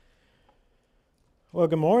Well,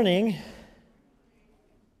 good morning.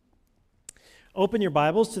 Open your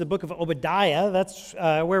Bibles to the book of Obadiah. That's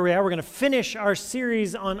where we are. We're going to finish our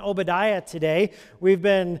series on Obadiah today. We've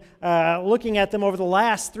been looking at them over the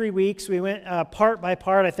last 3 weeks. We went part by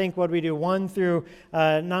part. I think what we do 1 through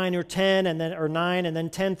 9 or 10, and then or 9, and then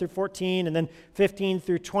 10 through 14, and then 15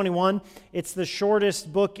 through 21. It's the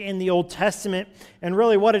shortest book in the Old Testament, and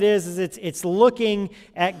really what it is it's looking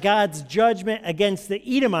at God's judgment against the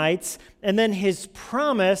Edomites, and then His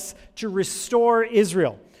promise to restore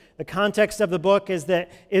Israel. The context of the book is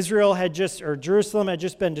that Jerusalem had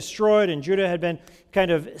just been destroyed and Judah had been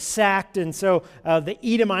kind of sacked. And so the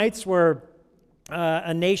Edomites were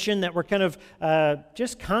a nation that were kind of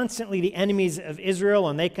just constantly the enemies of Israel,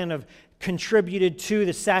 and they kind of contributed to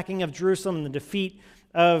the sacking of Jerusalem and the defeat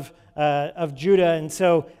of Judah. And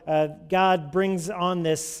so God brings on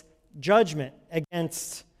this judgment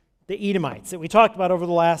against the Edomites that we talked about over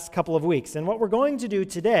the last couple of weeks. And what we're going to do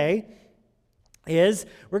today is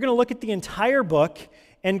we're going to look at the entire book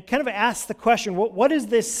and kind of ask the question, what does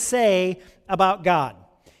this say about God?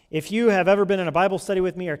 If you have ever been in a Bible study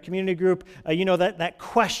with me or community group, you know that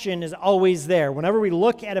question is always there. Whenever we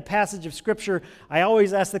look at a passage of Scripture, I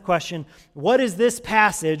always ask the question, what is this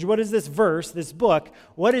passage, what is this verse, this book,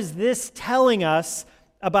 what is this telling us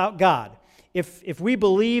about God? If we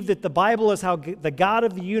believe that the Bible is how the God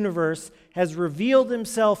of the universe has revealed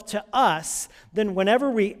Himself to us, then whenever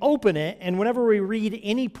we open it and whenever we read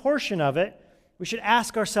any portion of it, we should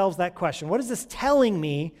ask ourselves that question. What is this telling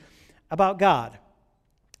me about God?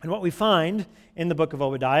 And what we find in the book of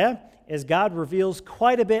Obadiah is God reveals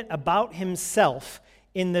quite a bit about Himself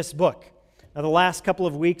in this book. Now, the last couple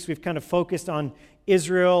of weeks, we've kind of focused on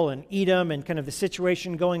Israel and Edom and kind of the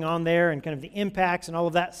situation going on there and kind of the impacts and all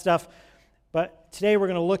of that stuff. But today we're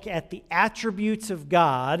going to look at the attributes of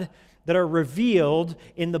God that are revealed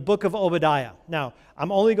in the book of Obadiah. Now,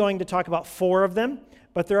 I'm only going to talk about 4 of them,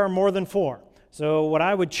 but there are more than 4. So what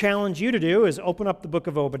I would challenge you to do is open up the book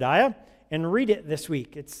of Obadiah and read it this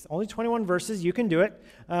week. It's only 21 verses. You can do it.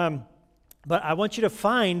 But I want you to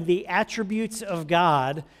find the attributes of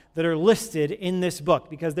God that are listed in this book,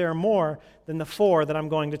 because there are more than the 4 that I'm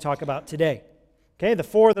going to talk about today. Okay, the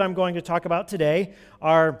 4 that I'm going to talk about today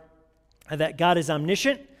are that God is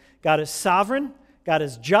omniscient, God is sovereign, God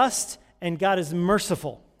is just, and God is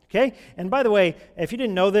merciful. Okay? And by the way, if you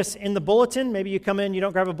didn't know this, in the bulletin, maybe you come in, you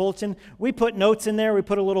don't grab a bulletin, we put notes in there, we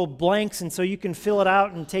put a little blanks, and so you can fill it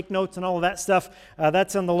out and take notes and all of that stuff.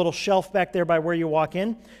 That's on the little shelf back there by where you walk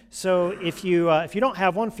in. So if you don't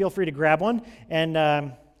have one, feel free to grab one,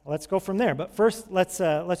 and let's go from there. But first,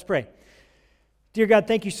 let's pray. Dear God,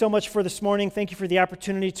 thank you so much for this morning. Thank you for the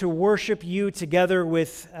opportunity to worship you together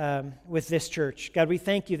with this church. God, we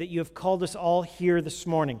thank you that you have called us all here this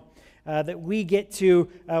morning, that we get to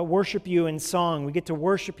worship you in song. We get to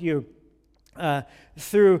worship you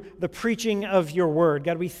through the preaching of your word.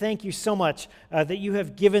 God, we thank you so much that you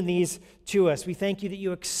have given these to us. We thank you that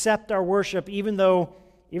you accept our worship even though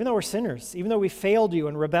we're sinners, even though we failed you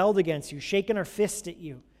and rebelled against you, shaken our fist at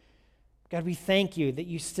you. God, we thank you that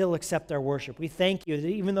you still accept our worship. We thank you that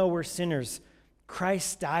even though we're sinners,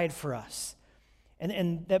 Christ died for us.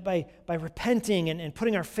 And that by repenting and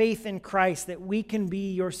putting our faith in Christ, that we can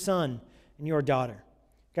be your son and your daughter.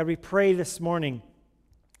 God, we pray this morning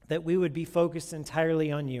that we would be focused entirely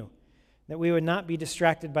on you, that we would not be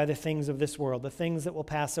distracted by the things of this world, the things that will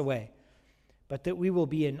pass away, but that we will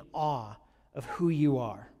be in awe of who you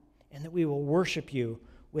are, and that we will worship you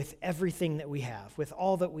with everything that we have, with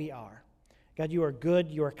all that we are. God, you are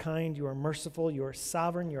good, you are kind, you are merciful, you are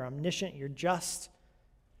sovereign, you're omniscient, you're just,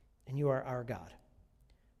 and you are our God.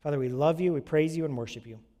 Father, we love you, we praise you, and worship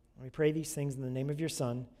you. And we pray these things in the name of your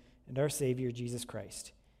Son and our Savior, Jesus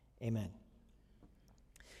Christ. Amen.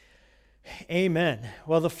 Amen.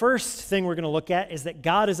 Well, the first thing we're going to look at is that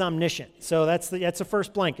God is omniscient. So that's the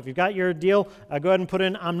first blank. If you've got your deal, go ahead and put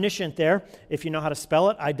in omniscient there. If you know how to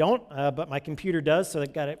spell it, I don't, but my computer does, so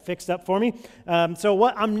it got it fixed up for me. So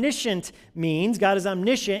what omniscient means, God is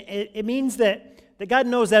omniscient, it means that God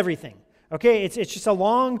knows everything. Okay, it's just a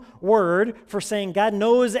long word for saying God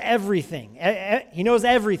knows everything. He knows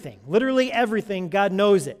everything. Literally everything, God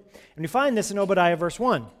knows it. And we find this in Obadiah verse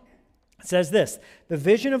 1. It says this, the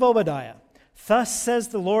vision of Obadiah, thus says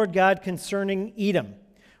the Lord God concerning Edom.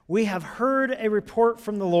 We have heard a report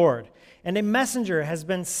from the Lord, and a messenger has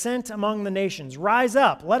been sent among the nations. Rise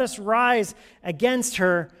up, let us rise against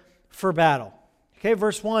her for battle. Okay,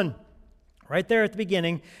 verse 1, right there at the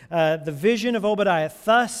beginning, the vision of Obadiah,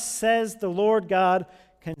 thus says the Lord God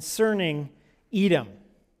concerning Edom.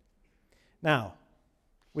 Now,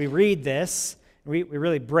 we read this, we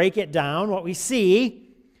really break it down. What we see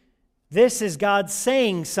This is God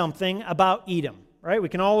saying something about Edom, right? We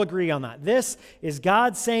can all agree on that. This is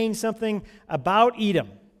God saying something about Edom.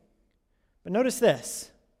 But notice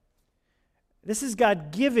this. This is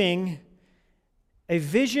God giving a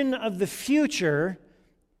vision of the future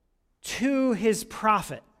to his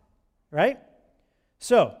prophet, right?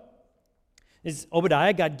 So, is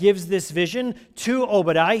Obadiah. God gives this vision to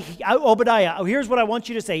Obadiah. Obadiah, here's what I want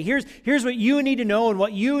you to say. Here's what you need to know and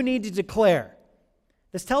what you need to declare.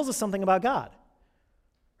 This tells us something about God.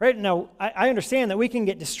 Right? Now, I understand that we can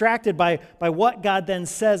get distracted by what God then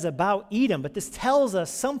says about Edom, but this tells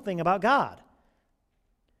us something about God.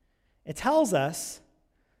 It tells us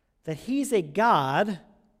that he's a God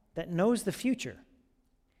that knows the future.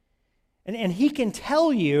 And he can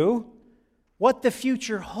tell you what the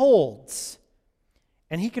future holds.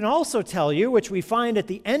 And he can also tell you, which we find at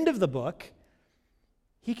the end of the book,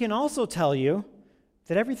 he can also tell you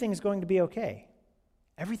that everything's going to be okay.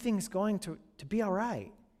 Everything's going to be all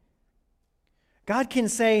right. God can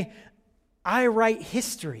say, I write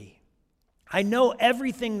history. I know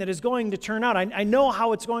everything that is going to turn out. I know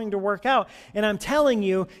how it's going to work out. And I'm telling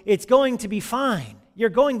you, it's going to be fine. You're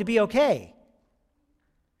going to be okay.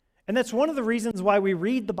 And that's one of the reasons why we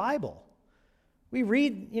read the Bible. We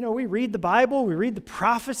read the Bible, we read the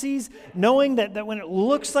prophecies, knowing that when it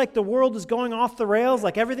looks like the world is going off the rails,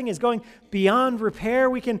 like everything is going beyond repair,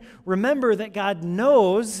 we can remember that God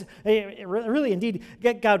knows, really indeed,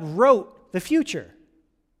 God wrote the future.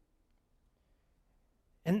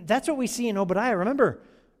 And that's what we see in Obadiah. Remember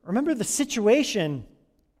the situation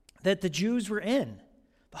that the Jews were in.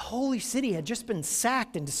 The holy city had just been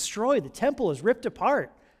sacked and destroyed. The temple is ripped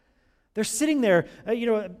apart. They're sitting there,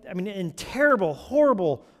 in terrible,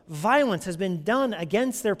 horrible violence has been done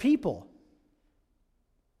against their people.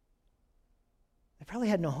 They probably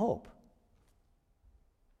had no hope.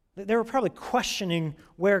 They were probably questioning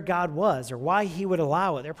where God was or why he would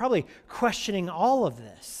allow it. They're probably questioning all of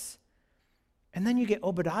this. And then you get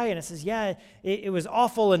Obadiah and it says, yeah, it was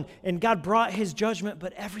awful and God brought his judgment,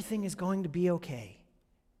 but everything is going to be okay.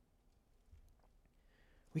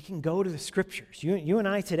 We can go to the scriptures, you and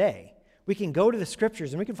I today. We can go to the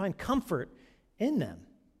scriptures and we can find comfort in them.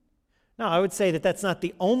 Now, I would say that that's not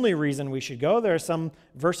the only reason we should go. There are some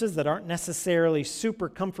verses that aren't necessarily super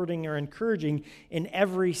comforting or encouraging in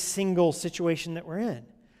every single situation that we're in.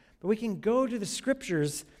 But we can go to the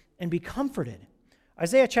scriptures and be comforted.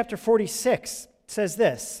 Isaiah chapter 46 says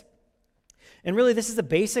this, and really this is a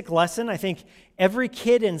basic lesson. I think every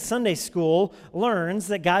kid in Sunday school learns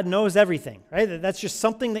that God knows everything, right? That's just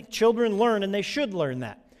something that children learn, and they should learn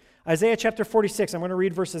that. Isaiah chapter 46, I'm going to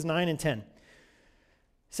read verses 9 and 10. It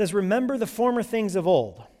says, "Remember the former things of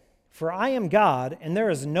old, for I am God, and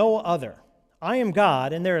there is no other. I am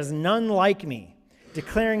God, and there is none like me,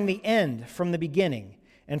 declaring the end from the beginning,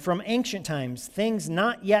 and from ancient times things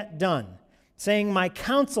not yet done, saying, my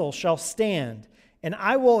counsel shall stand, and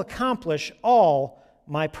I will accomplish all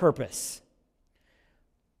my purpose."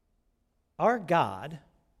 Our God,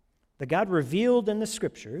 the God revealed in the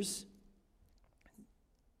scriptures,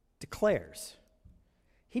 declares.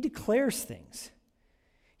 He declares things.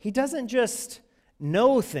 He doesn't just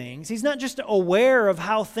know things. He's not just aware of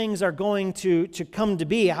how things are going to come to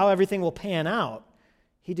be, how everything will pan out.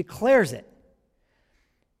 He declares it.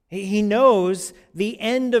 He knows the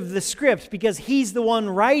end of the script because he's the one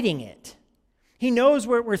writing it. He knows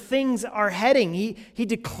where things are heading. He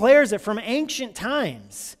declares it from ancient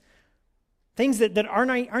times, things that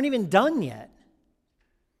aren't even done yet.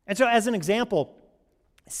 And so as an example,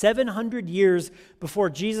 700 years before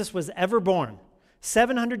Jesus was ever born,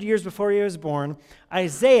 700 years before he was born,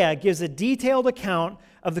 Isaiah gives a detailed account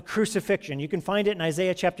of the crucifixion. You can find it in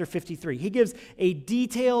Isaiah chapter 53. He gives a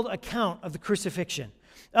detailed account of the crucifixion,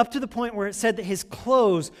 up to the point where it said that his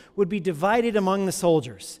clothes would be divided among the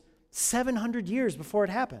soldiers, 700 years before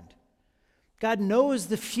it happened. God knows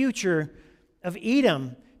the future of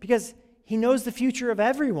Edom because he knows the future of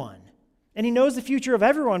everyone. And he knows the future of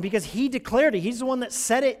everyone because he declared it. He's the one that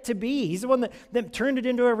set it to be. He's the one that turned it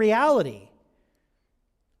into a reality.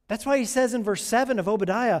 That's why he says in verse 7 of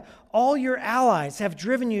Obadiah, all your allies have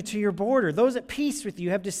driven you to your border. Those at peace with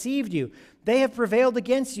you have deceived you. They have prevailed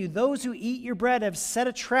against you. Those who eat your bread have set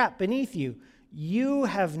a trap beneath you. You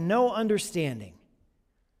have no understanding.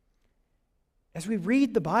 As we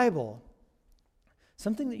read the Bible,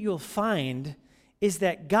 something that you'll find is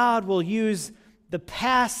that God will use the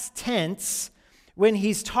past tense when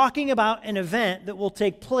he's talking about an event that will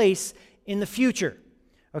take place in the future.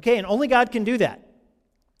 Okay, and only God can do that.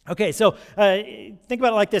 Okay, so think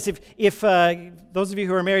about it like this. If those of you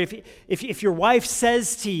who are married, if your wife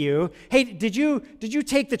says to you, hey, did you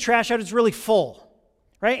take the trash out? It's really full.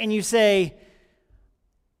 right? And you say,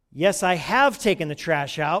 yes, I have taken the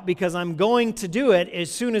trash out because I'm going to do it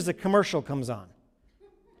as soon as the commercial comes on.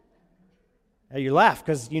 Now you laugh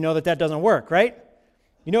because you know that doesn't work, right?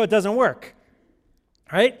 You know it doesn't work,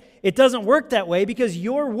 right? It doesn't work that way because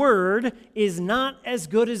your word is not as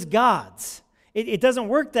good as God's. It doesn't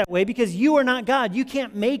work that way because you are not God. You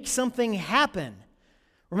can't make something happen.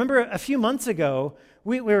 Remember a few months ago,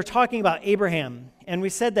 we were talking about Abraham, and we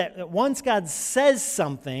said that once God says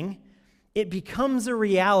something, it becomes a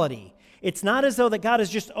reality. It's not as though that God is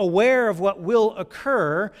just aware of what will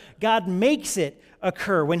occur. God makes it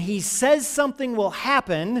occur. When he says something will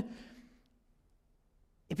happen,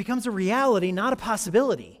 it becomes a reality, not a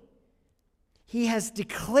possibility. He has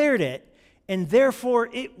declared it, and therefore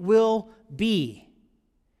it will be.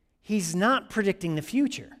 He's not predicting the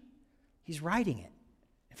future. He's writing it.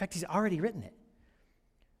 In fact, he's already written it.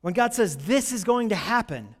 When God says this is going to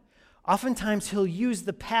happen, oftentimes he'll use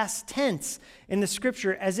the past tense in the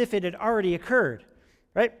scripture as if it had already occurred,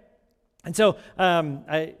 right? And so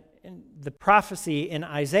the prophecy in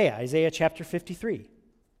Isaiah chapter 53,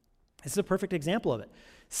 this is a perfect example of it.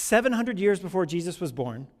 700 years before Jesus was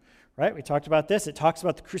born, right? We talked about this. It talks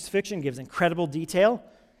about the crucifixion, gives incredible detail.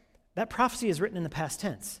 That prophecy is written in the past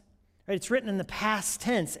tense. Right? It's written in the past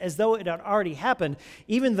tense as though it had already happened,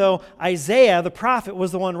 even though Isaiah, the prophet,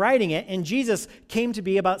 was the one writing it, and Jesus came to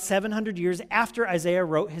be about 700 years after Isaiah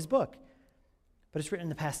wrote his book. But it's written in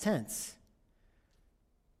the past tense.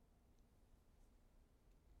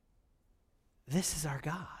 This is our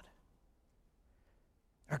God.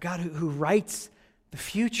 Our God who writes the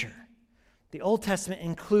future. The Old Testament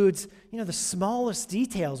includes, the smallest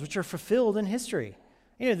details which are fulfilled in history.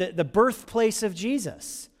 The birthplace of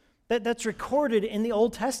Jesus. That's recorded in the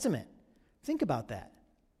Old Testament. Think about that.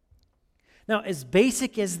 Now, as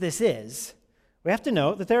basic as this is, we have to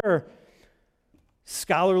note that there are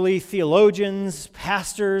scholarly theologians,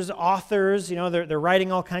 pastors, authors, they're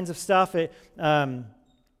writing all kinds of stuff, and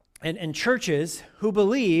churches who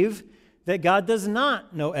believe that God does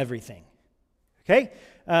not know everything. Okay?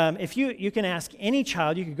 If you can ask any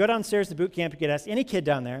child, you could go downstairs to boot camp, you could ask any kid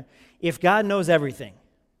down there if God knows everything.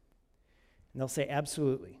 And they'll say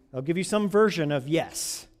absolutely. They'll give you some version of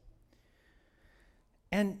yes.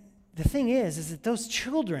 And the thing is that those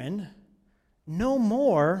children know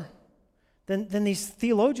more than these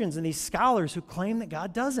theologians and these scholars who claim that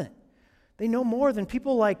God doesn't. They know more than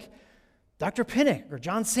people like Dr. Pinnock or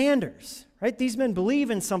John Sanders, right? These men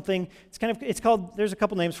believe in something. It's called, there's a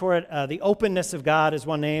couple names for it. The openness of God is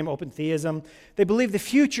one name, open theism. They believe the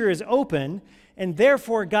future is open, and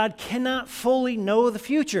therefore God cannot fully know the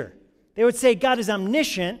future. They would say God is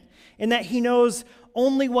omniscient in that he knows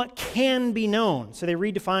only what can be known. So they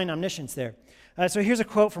redefine omniscience there. So here's a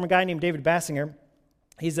quote from a guy named David Bassinger.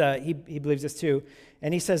 He believes this too.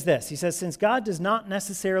 And he says this. He says, since God does not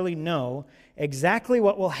necessarily know exactly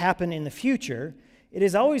what will happen in the future, it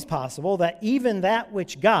is always possible that even that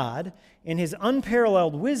which God, in his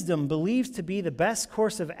unparalleled wisdom, believes to be the best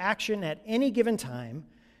course of action at any given time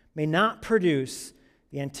may not produce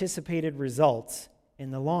the anticipated results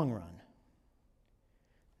in the long run.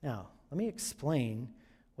 Now, let me explain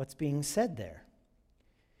what's being said there.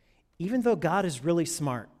 Even though God is really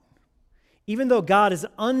smart, even though God is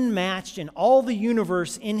unmatched in all the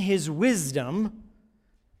universe in his wisdom,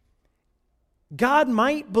 God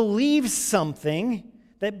might believe that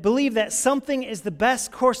something is the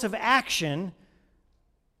best course of action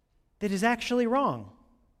that is actually wrong.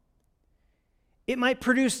 It might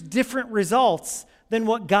produce different results than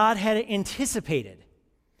what God had anticipated.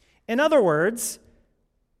 In other words,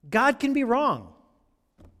 God can be wrong.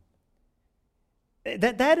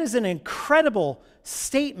 That is an incredible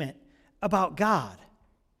statement about God.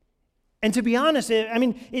 And to be honest,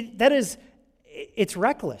 it's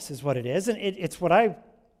reckless is what it is, and it's what I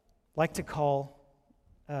like to call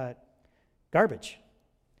garbage.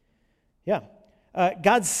 Yeah.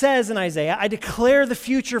 God says in Isaiah, I declare the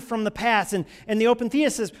future from the past, and the open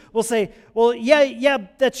theist will say, well, yeah,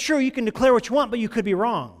 that's true, you can declare what you want, but you could be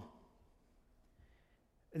wrong.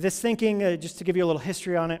 This thinking, just to give you a little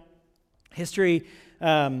history on it,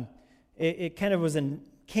 it kind of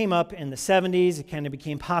came up in the 70s. It kind of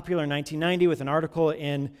became popular in 1990 with an article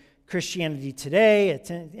in Christianity Today,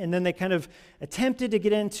 and then they kind of attempted to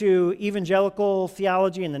get into evangelical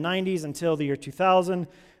theology in the 90s until the year 2000,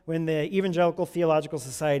 when the Evangelical Theological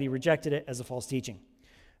Society rejected it as a false teaching.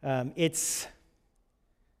 It's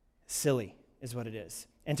silly, is what it is.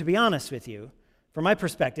 And to be honest with you, from my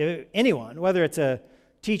perspective, anyone, whether it's a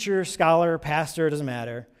teacher, scholar, pastor, it doesn't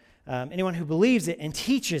matter, anyone who believes it and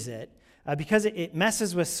teaches it, because it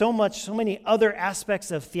messes with so many other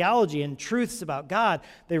aspects of theology and truths about God.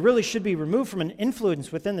 They really should be removed from an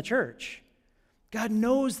influence within the church. God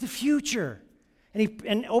knows the future,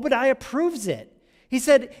 and Obadiah proves it. He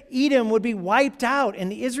said Edom would be wiped out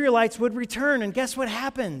and the Israelites would return, and guess what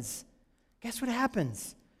happens? Guess what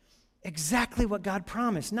happens? Exactly what God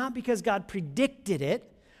promised, not because God predicted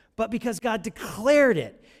it, but because God declared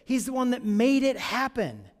it. He's the one that made it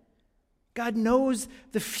happen. God knows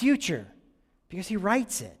the future because he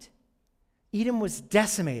writes it. Edom was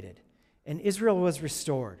decimated and Israel was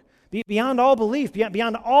restored. Beyond all belief,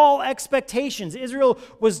 beyond all expectations, Israel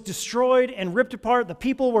was destroyed and ripped apart. The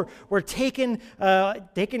people were taken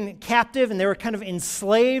captive and they were kind of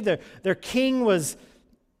enslaved. Their king was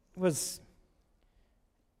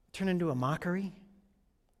turned into a mockery.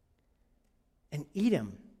 And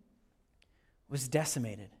Edom was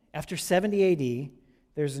decimated. After 70 AD,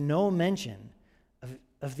 there's no mention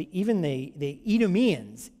of even the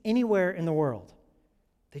Edomians anywhere in the world.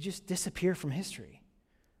 They just disappear from history,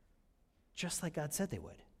 just like God said they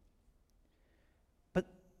would. But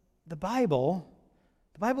the Bible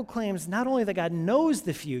claims not only that God knows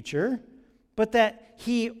the future, but that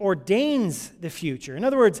he ordains the future. In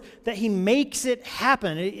other words, that he makes it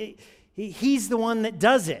happen. He's the one that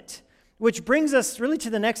does it. Which brings us really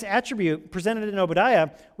to the next attribute presented in Obadiah,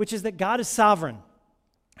 which is that God is sovereign.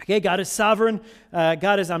 Okay, God is sovereign,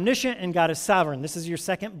 God is omniscient, and God is sovereign. This is your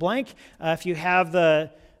second blank. If you have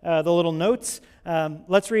the little notes,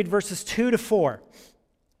 let's read verses 2 to 4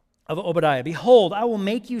 of Obadiah. Behold, I will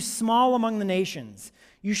make you small among the nations.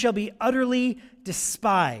 You shall be utterly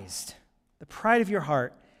despised. The pride of your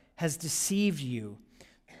heart has deceived you.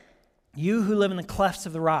 You who live in the clefts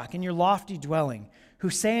of the rock, in your lofty dwelling, who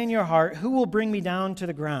say in your heart, who will bring me down to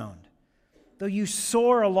the ground? Though you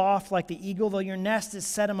soar aloft like the eagle, though your nest is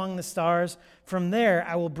set among the stars, from there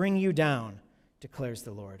I will bring you down, declares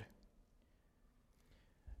the Lord.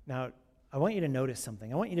 Now, I want you to notice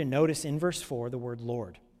something. I want you to notice in verse 4 the word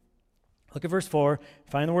Lord. Look at verse 4,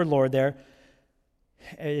 find the word Lord there.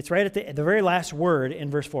 It's right at the very last word in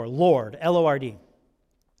verse 4, Lord, L-O-R-D.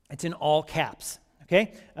 It's in all caps,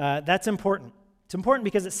 okay? That's important. It's important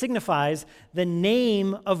because it signifies the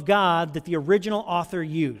name of God that the original author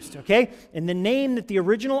used, okay? And the name that the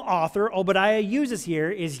original author, Obadiah, uses here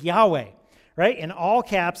is Yahweh, right? In all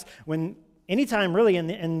caps, anytime really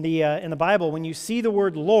in the Bible, when you see the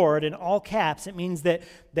word Lord in all caps, it means that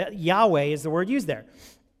Yahweh is the word used there.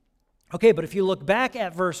 Okay, but if you look back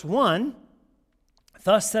at verse 1,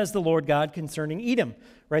 thus says the Lord God concerning Edom,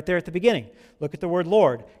 right there at the beginning. Look at the word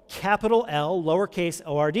Lord, capital L, lowercase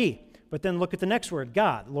O-R-D. But then look at the next word,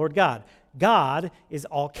 God, Lord God. God is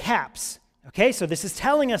all caps. Okay, so this is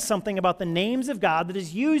telling us something about the names of God that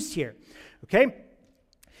is used here. Okay,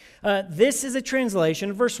 this is a translation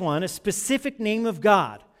of verse 1, a specific name of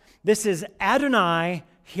God. This is Adonai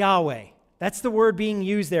Yahweh. That's the word being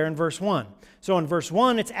used there in verse 1. So in verse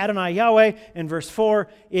 1, it's Adonai Yahweh. In verse 4,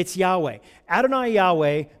 it's Yahweh. Adonai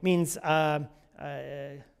Yahweh means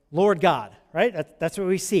Lord God, right? That's what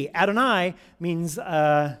we see. Adonai means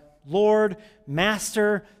Lord,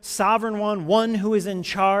 Master, Sovereign One who is in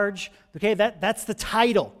charge. Okay, that's the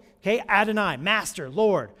title. Okay, Adonai, Master,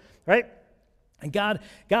 Lord, right? And God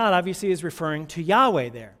obviously is referring to Yahweh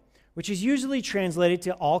there, which is usually translated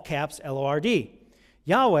to all caps L-O-R-D.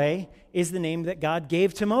 Yahweh is the name that God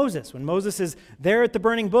gave to Moses. When Moses is there at the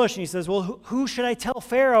burning bush and he says, well, who should I tell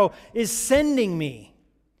Pharaoh is sending me?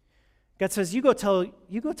 God says, you go tell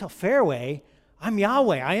Pharaoh, I'm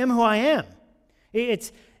Yahweh, I am who I am.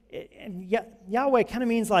 Yahweh kind of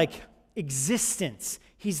means like existence.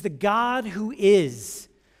 He's the God who is.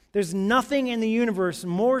 There's nothing in the universe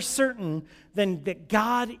more certain than that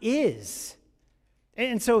God is.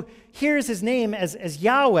 And so here's his name as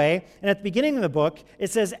Yahweh, and at the beginning of the book,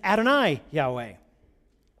 it says Adonai Yahweh.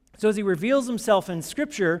 So as he reveals himself in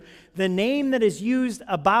Scripture, the name that is used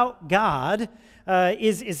about God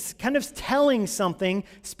is kind of telling something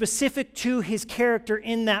specific to his character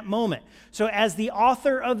in that moment. So as the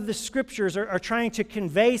author of the Scriptures are trying to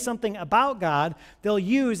convey something about God, they'll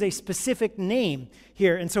use a specific name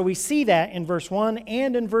here. And so we see that in verse 1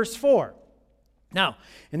 and in verse 4. Now,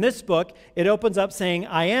 in this book, it opens up saying,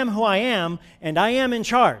 I am who I am, and I am in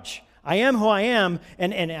charge. I am who I am,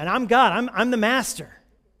 and I'm God. I'm the master.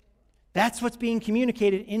 That's what's being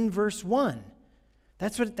communicated in verse 1.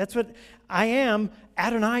 That's what I am,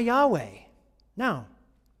 Adonai Yahweh. Now,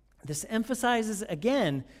 this emphasizes,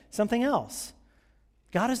 again, something else.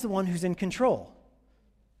 God is the one who's in control.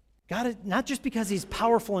 God is, not just because he's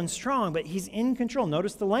powerful and strong, but he's in control.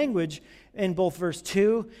 Notice the language in both verse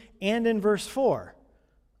 2 and in verse 4.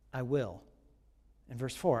 I will. And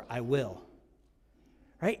verse 4, I will.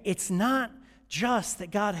 Right? It's not just that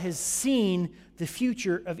God has seen the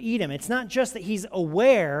future of Edom. It's not just that he's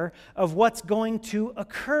aware of what's going to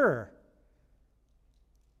occur.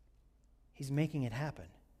 He's making it happen.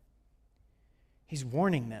 He's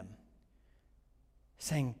warning them,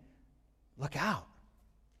 saying, look out.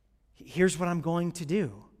 Here's what I'm going to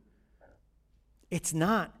do. It's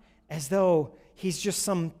not as though he's just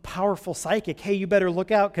some powerful psychic. Hey, you better look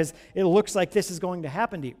out because it looks like this is going to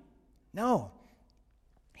happen to you. No.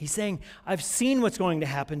 He's saying, I've seen what's going to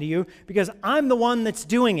happen to you because I'm the one that's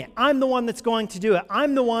doing it. I'm the one that's going to do it.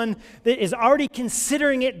 I'm the one that is already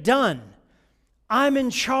considering it done. I'm in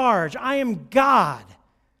charge. I am God.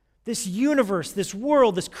 This universe, this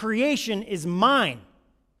world, this creation is mine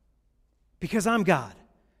because I'm God.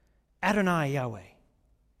 Adonai Yahweh.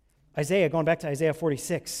 Isaiah, going back to Isaiah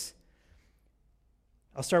 46.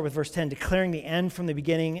 I'll start with verse 10, declaring the end from the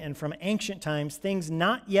beginning and from ancient times, things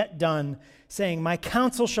not yet done, saying, my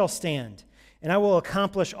counsel shall stand, and I will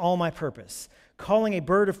accomplish all my purpose, calling a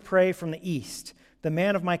bird of prey from the east, the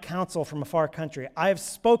man of my counsel from a far country. I have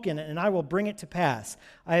spoken, and I will bring it to pass.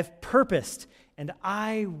 I have purposed, and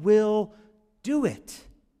I will do it.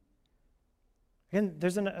 And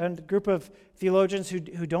there's a group of theologians who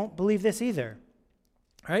don't believe this either,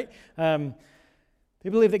 right? They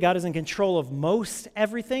believe that God is in control of most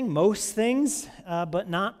everything, most things, but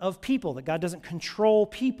not of people, that God doesn't control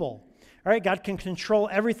people. All right, God can control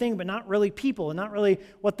everything, but not really people, and not really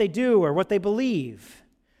what they do or what they believe.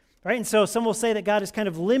 Right? And so some will say that God has kind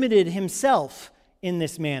of limited himself in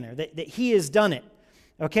this manner, that he has done it.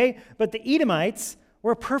 Okay? But the Edomites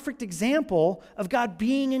were a perfect example of God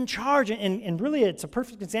being in charge, and really it's a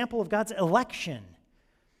perfect example of God's election.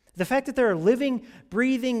 The fact that there are living,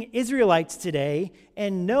 breathing Israelites today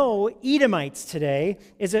and no Edomites today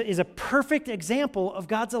is a perfect example of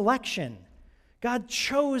God's election. God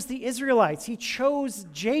chose the Israelites. He chose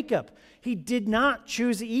Jacob. He did not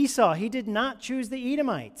choose Esau. He did not choose the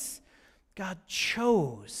Edomites. God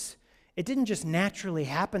chose. It didn't just naturally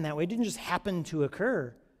happen that way. It didn't just happen to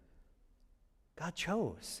occur. God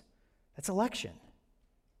chose. That's election.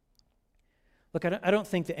 Look, I don't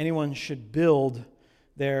think that anyone should build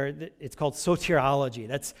it's called soteriology.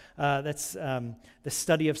 That's the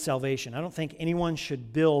study of salvation. I don't think anyone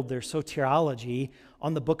should build their soteriology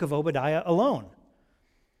on the book of Obadiah alone.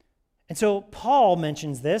 And so Paul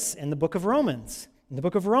mentions this in the book of Romans. In the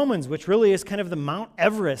book of Romans, which really is kind of the Mount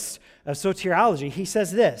Everest of soteriology, he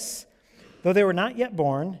says this, though they were not yet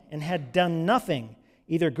born and had done nothing,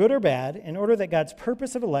 either good or bad, in order that God's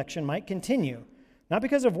purpose of election might continue, not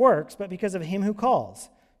because of works, but because of him who calls.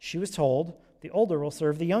 She was told, the older will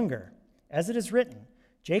serve the younger. As it is written,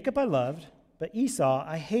 Jacob I loved, but Esau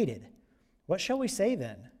I hated. What shall we say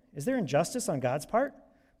then? Is there injustice on God's part?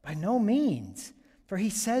 By no means. For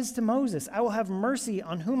he says to Moses, I will have mercy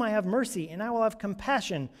on whom I have mercy, and I will have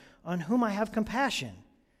compassion on whom I have compassion.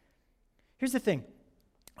 Here's the thing.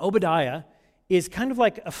 Obadiah is kind of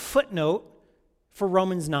like a footnote for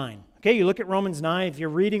Romans 9. Okay, you look at Romans 9. If you're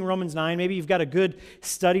reading Romans 9, maybe you've got a good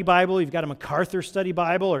study Bible. You've got a MacArthur study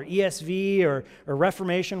Bible or ESV or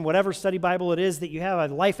Reformation, whatever study Bible it is that you have,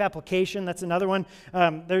 a life application. That's another one.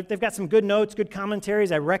 They've got some good notes, good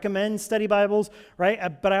commentaries. I recommend study Bibles,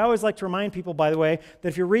 right? But I always like to remind people, by the way, that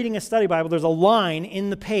if you're reading a study Bible, there's a line in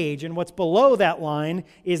the page, and what's below that line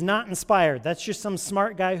is not inspired. That's just some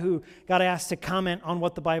smart guy who got asked to comment on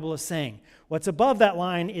what the Bible is saying. What's above that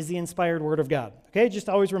line is the inspired Word of God. Okay, just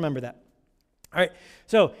always remember that. All right,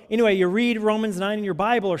 so anyway, you read Romans 9 in your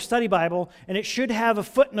Bible or study Bible, and it should have a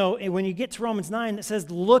footnote when you get to Romans 9 that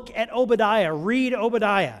says, look at Obadiah, read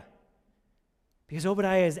Obadiah. Because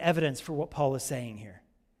Obadiah is evidence for what Paul is saying here.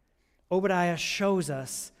 Obadiah shows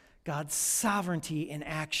us God's sovereignty in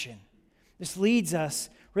action. This leads us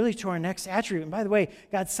really to our next attribute. And by the way,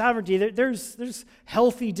 God's sovereignty, there's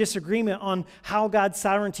healthy disagreement on how God's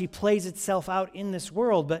sovereignty plays itself out in this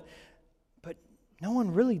world, but no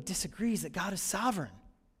one really disagrees that God is sovereign.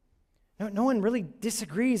 No one really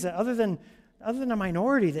disagrees that other than a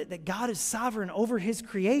minority that God is sovereign over his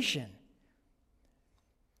creation.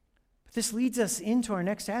 But this leads us into our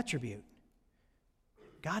next attribute.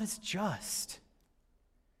 God is just.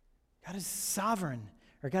 God is sovereign,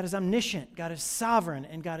 or God is omniscient. God is sovereign,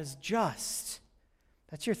 and God is just.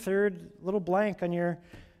 That's your third little blank on your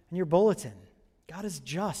bulletin. God is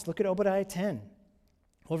just. Look at Obadiah 10.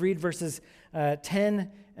 We'll read verses 10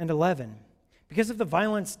 and 11. Because of the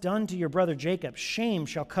violence done to your brother Jacob, shame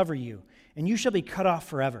shall cover you, and you shall be cut off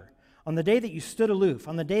forever. On the day that you stood aloof,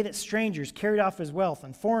 on the day that strangers carried off his wealth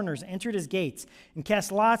and foreigners entered his gates and cast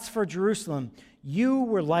lots for Jerusalem, you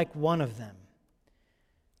were like one of them.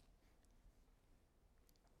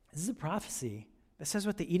 This is a prophecy that says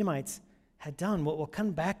what the Edomites had done, what will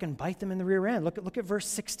come back and bite them in the rear end. Look at verse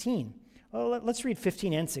 16. Well, let's read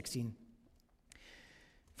 15 and 16.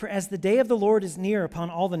 For as the day of the Lord is near upon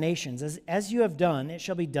all the nations, as you have done, it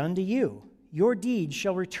shall be done to you. Your deeds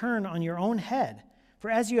shall return on your own head. For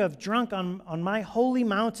as you have drunk on my holy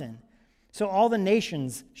mountain, so all the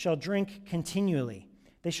nations shall drink continually.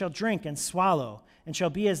 They shall drink and swallow, and shall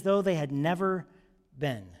be as though they had never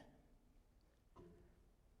been.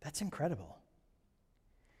 That's incredible.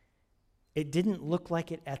 It didn't look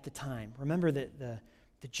like it at the time. Remember that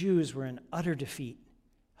the Jews were in utter defeat,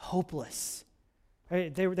 hopeless.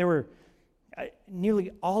 Right? They were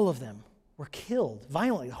nearly all of them were killed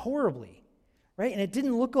violently, horribly. Right? And it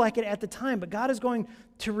didn't look like it at the time, but God is going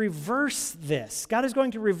to reverse this. God is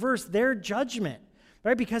going to reverse their judgment,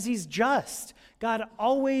 right? Because he's just. God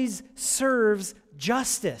always serves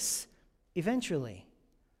justice eventually.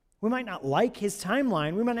 We might not like his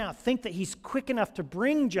timeline. We might not think that he's quick enough to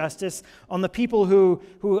bring justice on the people who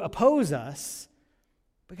oppose us,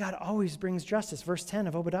 but God always brings justice. Verse 10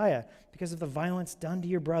 of Obadiah, because of the violence done to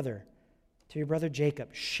your brother Jacob,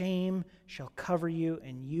 shame shall cover you,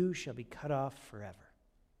 and you shall be cut off forever.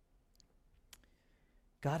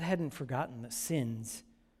 God hadn't forgotten the sins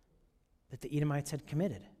that the Edomites had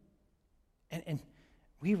committed. And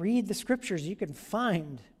we read the scriptures, you can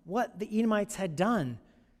find what the Edomites had done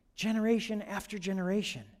generation after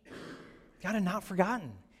generation. God had not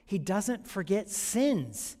forgotten. He doesn't forget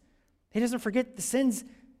sins. He doesn't forget the sins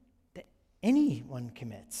that anyone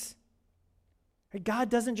commits. God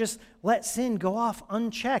doesn't just let sin go off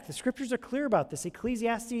unchecked. The scriptures are clear about this.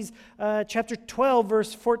 Ecclesiastes chapter 12,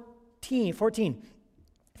 verse 14.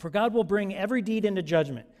 For God will bring every deed into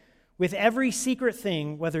judgment, with every secret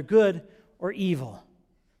thing, whether good or evil.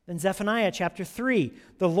 Then Zephaniah chapter 3,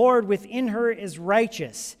 the Lord within her is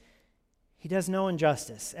righteous. He does no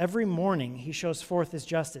injustice. Every morning he shows forth his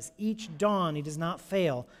justice. Each dawn he does not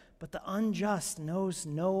fail, but the unjust knows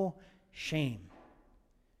no shame.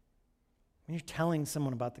 When you're telling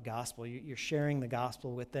someone about the gospel, you're sharing the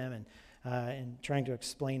gospel with them and trying to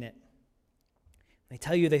explain it. They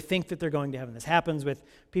tell you they think that they're going to heaven. This happens with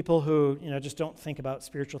people who, just don't think about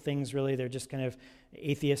spiritual things really. They're just kind of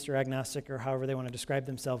atheist or agnostic or however they want to describe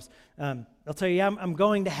themselves. They'll tell you, yeah, I'm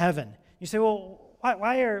going to heaven. You say, well,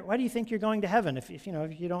 why do you think you're going to heaven if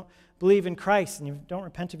you don't believe in Christ and you don't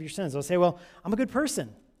repent of your sins? They'll say, well, I'm a good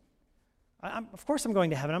person. Of course I'm going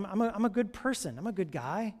to heaven. I'm a good person. I'm a good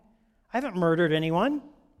guy. I haven't murdered anyone.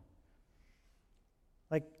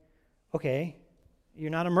 Like, okay,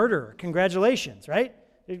 you're not a murderer. Congratulations, right?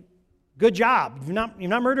 Good job. You've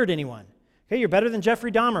not murdered anyone. Okay, you're better than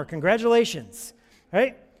Jeffrey Dahmer. Congratulations,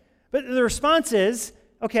 right? But the response is,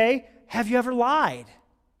 okay, have you ever lied?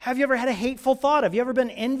 Have you ever had a hateful thought? Have you ever been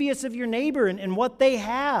envious of your neighbor and what they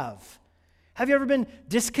have? Have you ever been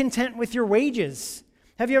discontent with your wages?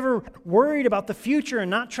 Have you ever worried about the future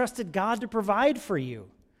and not trusted God to provide for you?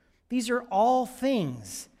 These are all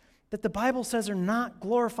things that the Bible says are not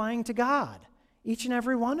glorifying to God, each and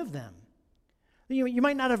every one of them. You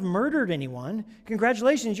might not have murdered anyone.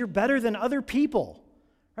 Congratulations, you're better than other people,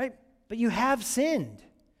 right? But you have sinned.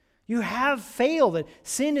 You have failed.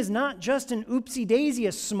 Sin is not just an oopsie-daisy,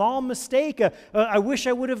 a small mistake, I wish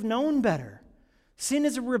I would have known better. Sin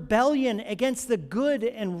is a rebellion against the good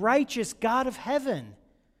and righteous God of heaven.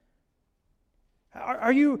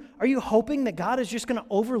 Are you hoping that God is just going to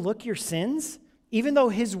overlook your sins, even though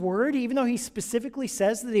his word, even though he specifically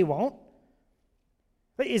says that he won't?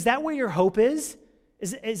 But is that where your hope is?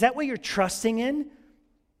 Is that what you're trusting in?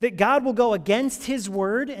 That God will go against his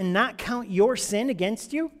word and not count your sin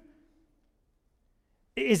against you?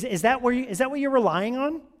 Is that what you're relying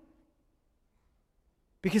on?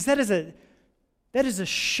 Because that is a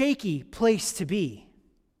shaky place to be.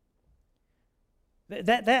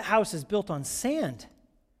 That house is built on sand.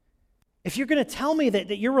 If you're going to tell me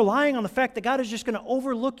that you're relying on the fact that God is just going to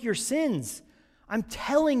overlook your sins, I'm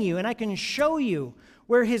telling you, and I can show you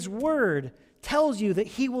where his word tells you that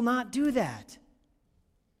he will not do that.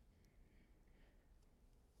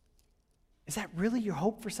 Is that really your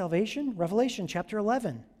hope for salvation? Revelation chapter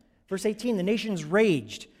 11, verse 18, the nations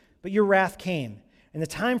raged, but your wrath came, and the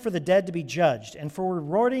time for the dead to be judged, and for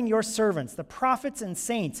rewarding your servants, the prophets and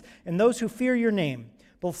saints, and those who fear your name,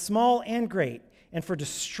 both small and great, and for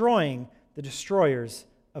destroying the destroyers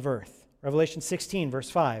of earth. Revelation 16, verse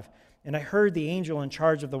 5, and I heard the angel in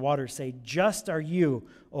charge of the waters say, just are you,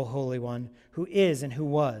 O Holy One, who is and who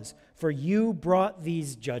was, for you brought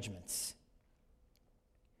these judgments.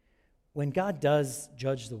 When God does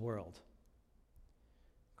judge the world,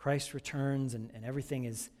 Christ returns and everything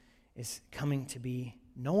is coming to be,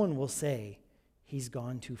 no one will say he's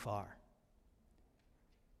gone too far.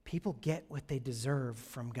 People get what they deserve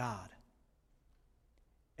from God.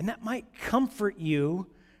 And that might comfort you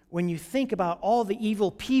when you think about all the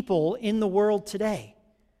evil people in the world today.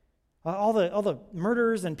 All the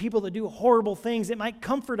murderers and people that do horrible things. It might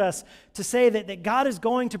comfort us to say that God is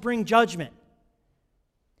going to bring judgment.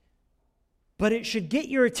 But it should get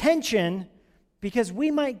your attention because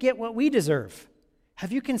we might get what we deserve.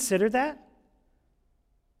 Have you considered that?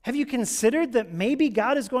 Have you considered that maybe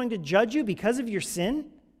God is going to judge you because of your sin?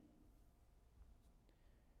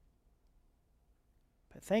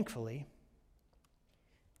 But thankfully,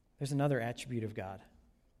 there's another attribute of God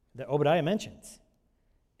that Obadiah mentions,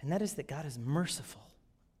 and that is that God is merciful.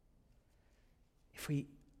 If we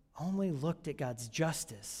only looked at God's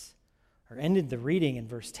justice or ended the reading in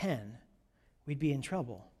verse 10, we'd be in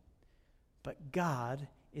trouble. But God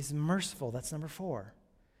is merciful. That's number 4.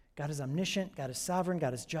 God is omniscient, God is sovereign,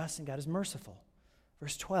 God is just, and God is merciful.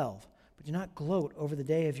 Verse 12, but do not gloat over the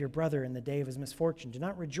day of your brother in the day of his misfortune. Do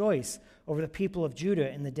not rejoice over the people of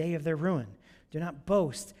Judah in the day of their ruin. Do not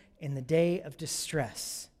boast in the day of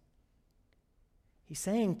distress. He's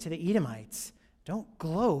saying to the Edomites, don't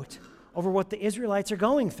gloat over what the Israelites are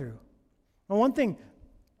going through. Now, one thing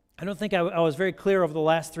I don't think I was very clear over the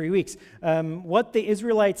last 3 weeks. What the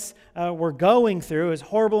Israelites were going through is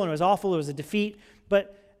horrible and it was awful. It was a defeat.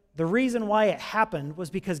 But the reason why it happened was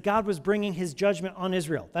because God was bringing his judgment on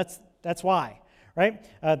Israel. That's why, right?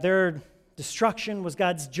 Their destruction was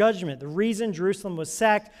God's judgment. The reason Jerusalem was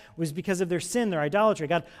sacked was because of their sin, their idolatry.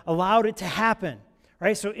 God allowed it to happen,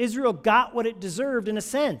 right? So Israel got what it deserved in a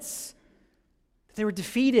sense. They were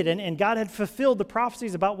defeated, and God had fulfilled the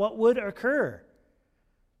prophecies about what would occur.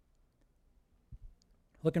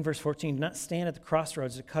 Look in verse 14. Do not stand at the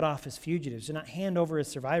crossroads to cut off his fugitives. Do not hand over his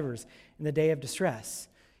survivors in the day of distress.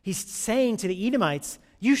 He's saying to the Edomites,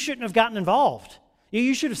 you shouldn't have gotten involved.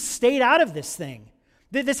 You should have stayed out of this thing.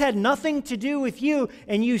 This had nothing to do with you,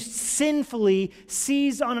 and you sinfully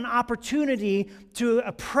seized on an opportunity to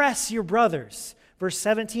oppress your brothers. Verse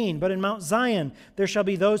 17, but in Mount Zion there shall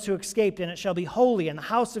be those who escaped, and it shall be holy, and the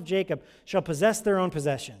house of Jacob shall possess their own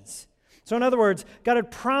possessions. So in other words, God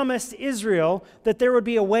had promised Israel that there would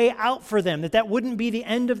be a way out for them, that wouldn't be the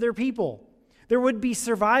end of their people. There would be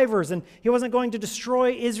survivors, and he wasn't going to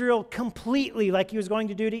destroy Israel completely like he was going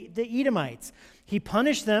to do to the Edomites. He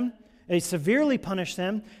punished them, he severely punished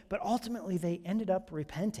them, but ultimately they ended up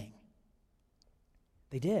repenting.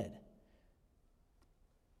 They did.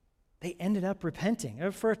 They ended up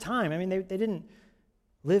repenting for a time. I mean, they didn't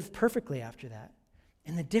live perfectly after that.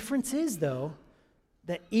 And the difference is, though,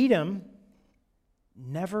 that Edom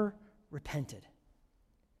never repented.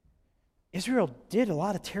 Israel did a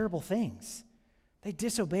lot of terrible things. They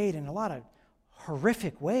disobeyed in a lot of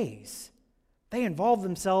horrific ways. They involved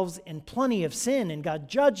themselves in plenty of sin, and God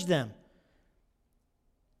judged them.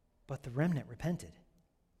 But the remnant repented.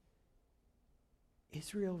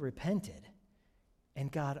 Israel repented,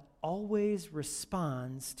 and God always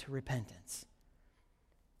responds to repentance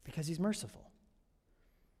because he's merciful.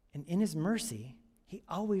 And in his mercy, he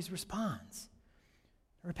always responds.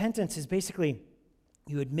 Repentance is basically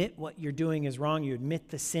you admit what you're doing is wrong, you admit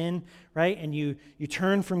the sin, right? And you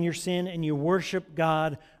turn from your sin and you worship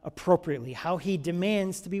God appropriately, how he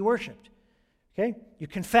demands to be worshiped. Okay? You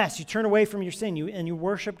confess, you turn away from your sin, and you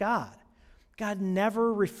worship God. God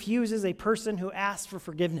never refuses a person who asks for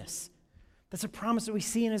forgiveness. That's a promise that we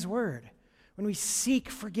see in his word. When we seek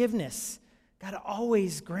forgiveness, God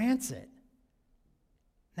always grants it.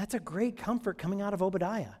 That's a great comfort coming out of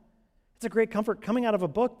Obadiah. It's a great comfort coming out of a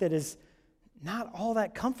book that is not all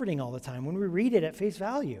that comforting all the time when we read it at face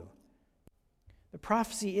value. The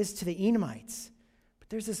prophecy is to the Edomites, but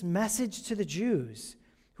there's this message to the Jews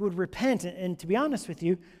who would repent. And to be honest with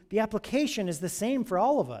you, the application is the same for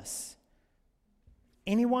all of us.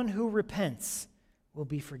 Anyone who repents will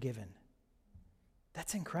be forgiven.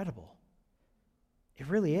 That's incredible. It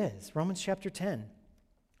really is. Romans chapter 10.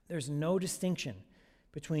 There's no distinction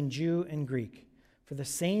between Jew and Greek, for the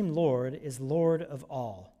same Lord is Lord of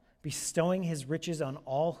all, bestowing his riches on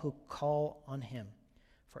all who call on him.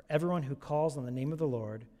 For everyone who calls on the name of the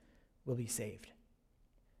Lord will be saved.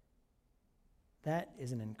 That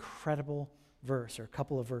is an incredible verse, or a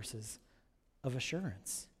couple of verses of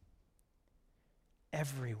assurance.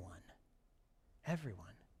 Everyone.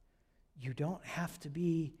 You don't have to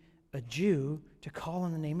be a Jew to call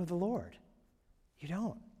on the name of the Lord. You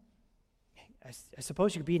don't. I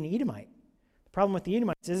suppose you could be an Edomite. The problem with the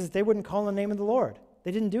Edomites is that they wouldn't call on the name of the Lord.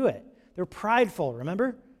 They didn't do it. They're prideful,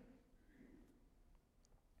 remember?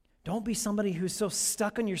 Don't be somebody who's so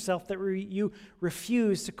stuck on yourself that you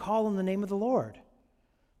refuse to call on the name of the Lord.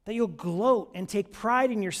 That you'll gloat and take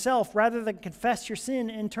pride in yourself rather than confess your sin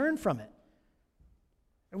and turn from it.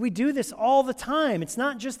 And we do this all the time. It's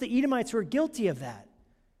not just the Edomites who are guilty of that.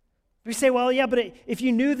 We say, well, yeah, but if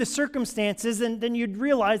you knew the circumstances, then you'd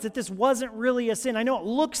realize that this wasn't really a sin. I know it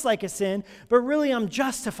looks like a sin, but really I'm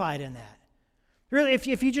justified in that. Really,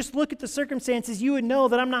 if you just look at the circumstances, you would know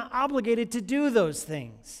that I'm not obligated to do those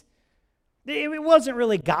things. It wasn't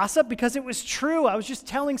really gossip because it was true. I was just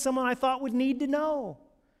telling someone I thought would need to know.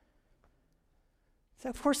 So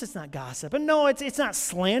of course it's not gossip. And no, it's not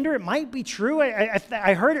slander. It might be true.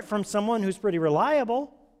 I heard it from someone who's pretty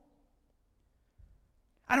reliable.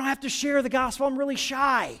 I don't have to share the gospel. I'm really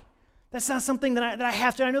shy. That's not something that I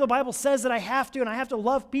have to. I know the Bible says that I have to, and I have to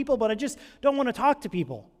love people, but I just don't want to talk to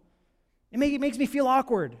people. It makes me feel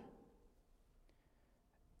awkward.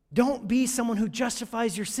 Don't be someone who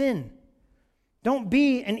justifies your sin. Don't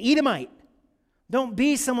be an Edomite. Don't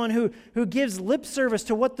be someone who gives lip service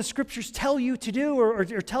to what the Scriptures tell you to do or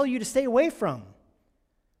tell you to stay away from.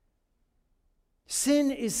 Sin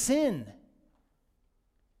is sin.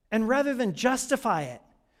 And rather than justify it,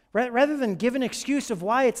 rather than give an excuse of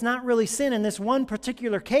why it's not really sin in this one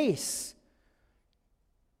particular case,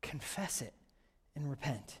 confess it and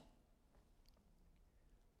repent.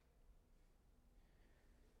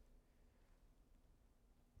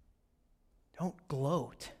 Don't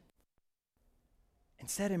gloat.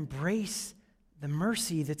 Instead, embrace the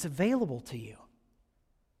mercy that's available to you.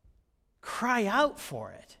 Cry out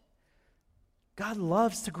for it. God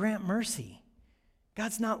loves to grant mercy.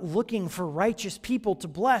 God's not looking for righteous people to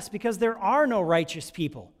bless because there are no righteous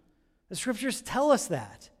people. The Scriptures tell us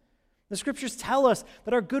that. The Scriptures tell us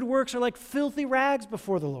that our good works are like filthy rags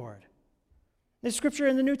before the Lord. The Scripture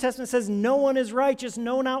in the New Testament says, no one is righteous,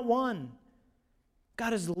 no, not one.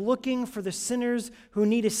 God is looking for the sinners who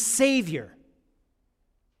need a Savior.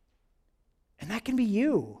 And that can be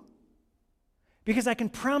you. Because I can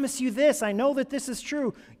promise you this, I know that this is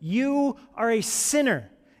true. You are a sinner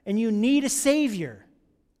and you need a Savior.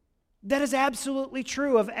 That is absolutely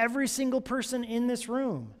true of every single person in this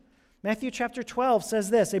room. Matthew chapter 12 says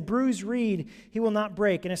this, a bruised reed he will not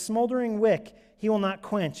break, and a smoldering wick he will not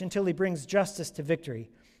quench until he brings justice to victory.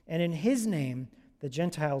 And in his name the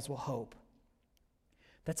Gentiles will hope.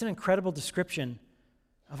 That's an incredible description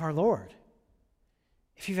of our Lord.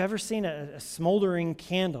 If you've ever seen a smoldering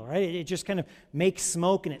candle, right, it just kind of makes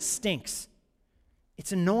smoke and it stinks.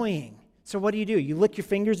 It's annoying. So what do? You lick your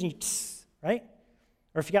fingers and you tss, right?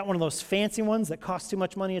 Or if you got one of those fancy ones that cost too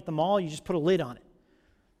much money at the mall, you just put a lid on it,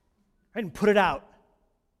 right, and put it out.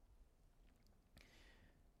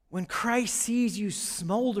 When Christ sees you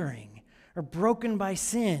smoldering or broken by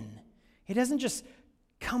sin, he doesn't just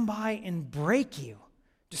come by and break you,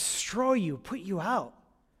 destroy you, put you out.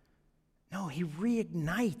 No, he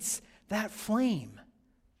reignites that flame.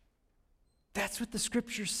 That's what the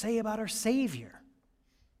Scriptures say about our Savior.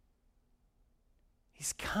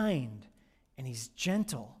 He's kind, and he's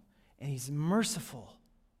gentle, and he's merciful.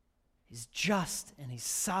 He's just, and he's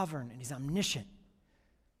sovereign, and he's omniscient.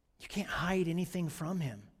 You can't hide anything from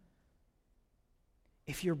him.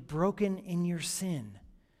 If you're broken in your sin,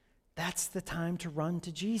 that's the time to run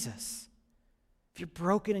to Jesus. If you're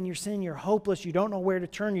broken in your sin, you're hopeless, you don't know where to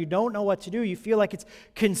turn, you don't know what to do, you feel like it's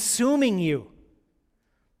consuming you,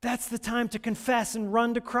 that's the time to confess and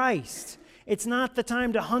run to Christ. It's not the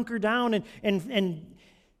time to hunker down and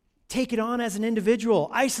take it on as an individual,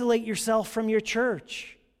 isolate yourself from your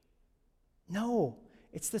church. No,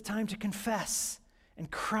 it's the time to confess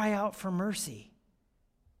and cry out for mercy.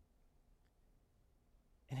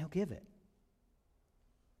 And he'll give it.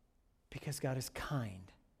 Because God is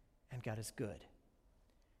kind and God is good.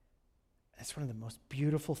 That's one of the most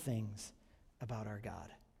beautiful things about our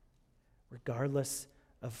God. Regardless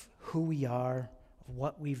of who we are, of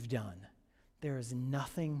what we've done, there is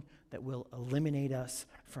nothing that will eliminate us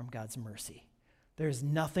from God's mercy. There is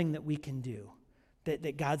nothing that we can do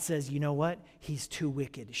that God says, you know what? He's too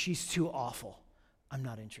wicked. She's too awful. I'm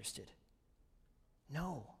not interested.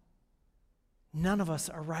 No. None of us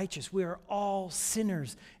are righteous. We are all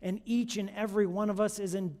sinners, and each and every one of us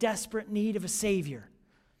is in desperate need of a Savior.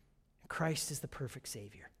 Christ is the perfect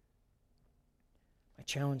Savior. My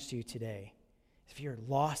challenge to you today, if you're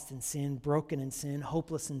lost in sin, broken in sin,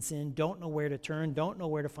 hopeless in sin, don't know where to turn, don't know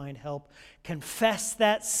where to find help, confess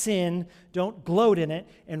that sin, don't gloat in it,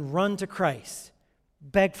 and run to Christ.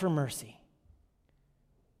 Beg for mercy.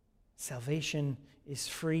 Salvation is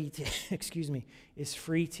free to, is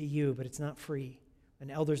free to you, but it's not free.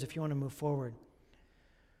 And elders, if you want to move forward,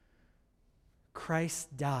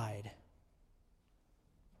 Christ died.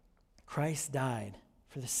 Christ died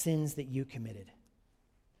for the sins that you committed,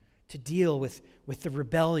 to deal with the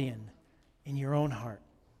rebellion in your own heart.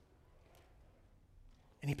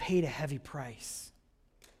 And he paid a heavy price.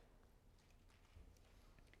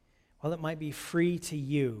 While it might be free to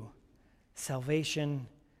you, salvation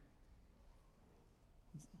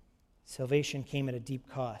came at a deep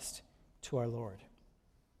cost to our Lord.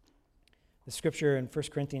 The scripture in 1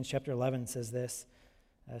 Corinthians chapter 11 says this,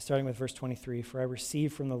 starting with verse 23, "For I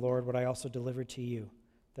received from the Lord what I also delivered to you,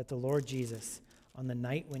 that the Lord Jesus, on the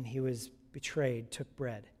night when he was betrayed, took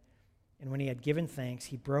bread. And when he had given thanks,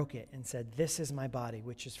 he broke it and said, 'This is my body,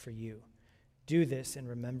 which is for you. Do this in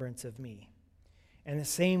remembrance of me.' And the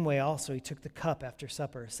same way also he took the cup after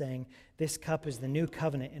supper, saying, 'This cup is the new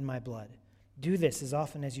covenant in my blood. Do this as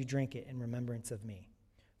often as you drink it in remembrance of me.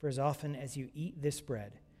 For as often as you eat this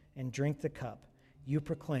bread and drink the cup, you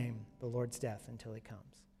proclaim the Lord's death until he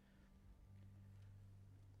comes.'"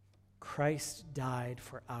 Christ died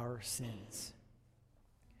for our sins.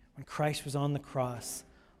 When Christ was on the cross,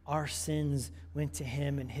 our sins went to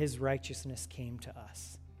him and his righteousness came to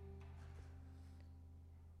us.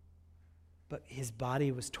 But his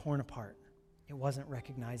body was torn apart. It wasn't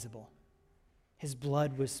recognizable. His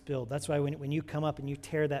blood was spilled. That's why when you come up and you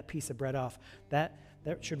tear that piece of bread off, that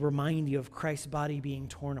should remind you of Christ's body being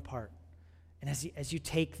torn apart. And as you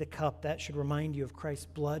take the cup, that should remind you of Christ's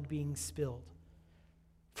blood being spilled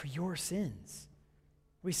for your sins.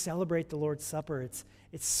 We celebrate the Lord's Supper. It's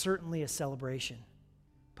certainly a celebration,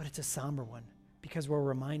 but it's a somber one because we're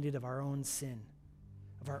reminded of our own sin,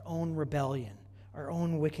 of our own rebellion, our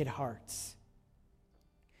own wicked hearts.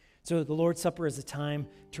 So the Lord's Supper is a time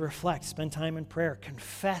to reflect, spend time in prayer,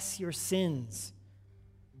 confess your sins.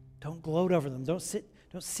 Don't gloat over them. Don't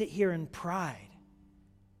sit here in pride.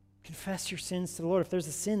 Confess your sins to the Lord. If there's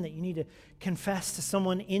a sin that you need to confess to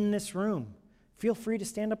someone in this room, feel free to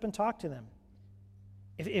stand up and talk to them.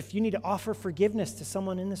 If you need to offer forgiveness to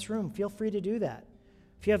someone in this room, feel free to do that.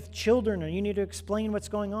 If you have children or you need to explain what's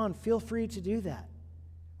going on, feel free to do that.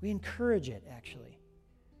 We encourage it, actually.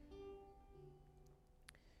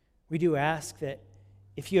 We do ask that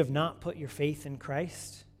if you have not put your faith in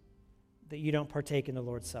Christ, that you don't partake in the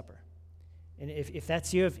Lord's Supper. And if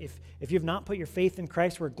that's you, if you've not put your faith in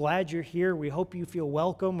Christ, we're glad you're here. We hope you feel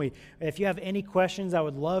welcome. If you have any questions, I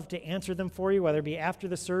would love to answer them for you, whether it be after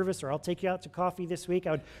the service or I'll take you out to coffee this week.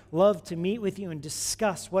 I would love to meet with you and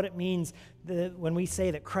discuss what it means when we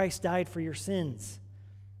say that Christ died for your sins.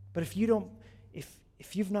 But if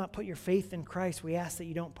you've not put your faith in Christ, we ask that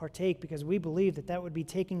you don't partake because we believe that would be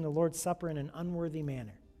taking the Lord's Supper in an unworthy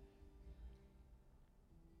manner.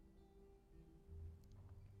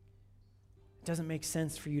 It doesn't make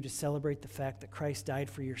sense for you to celebrate the fact that Christ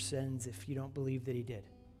died for your sins if you don't believe that he did.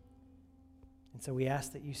 And so we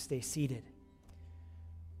ask that you stay seated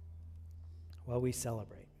while we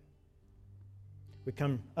celebrate. We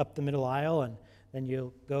come up the middle aisle and then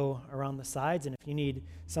you'll go around the sides, and if you need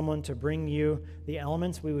someone to bring you the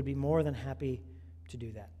elements, we would be more than happy to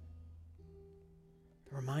do that.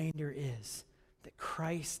 The reminder is that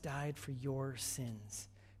Christ died for your sins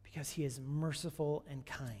because he is merciful and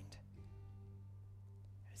kind.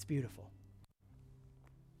 It's beautiful.